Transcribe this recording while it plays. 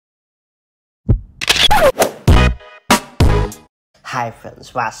Hi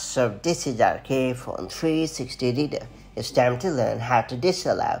friends, what's up? This is our iPhone 360 reader. It's time to learn how to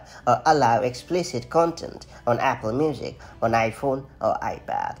disallow or allow explicit content on Apple Music on iPhone or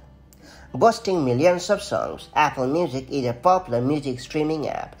iPad. Boasting millions of songs, Apple Music is a popular music streaming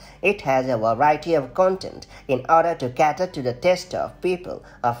app. It has a variety of content in order to cater to the taste of people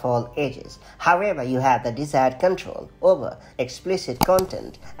of all ages. However, you have the desired control over explicit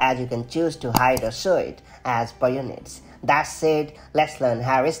content, as you can choose to hide or show it as per your needs. That said, let's learn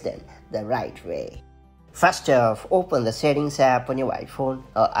how it's done the right way. First off, open the Settings app on your iPhone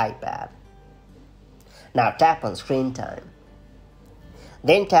or iPad. Now tap on Screen Time.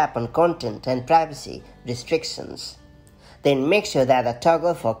 Then tap on Content and Privacy Restrictions. Then make sure that the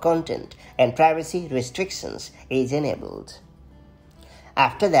toggle for Content and Privacy Restrictions is enabled.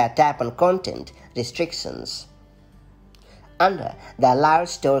 After that, tap on Content Restrictions. Under the Allow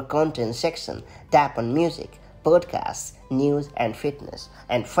Store Content section, tap on Music, Podcasts, News and Fitness,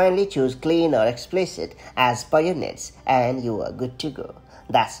 and finally choose Clean or Explicit as per your needs, and you are good to go.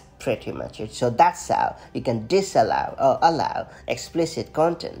 That's pretty much it. So that's how you can disallow or allow explicit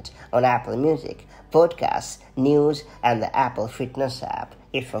content on Apple Music, Podcasts, News, and the Apple Fitness app.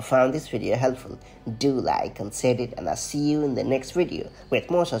 If you found this video helpful, do like and share it, and I'll see you in the next video with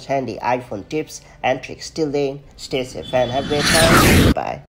more such handy iPhone tips and tricks. Till then, stay safe and have a great time. Bye.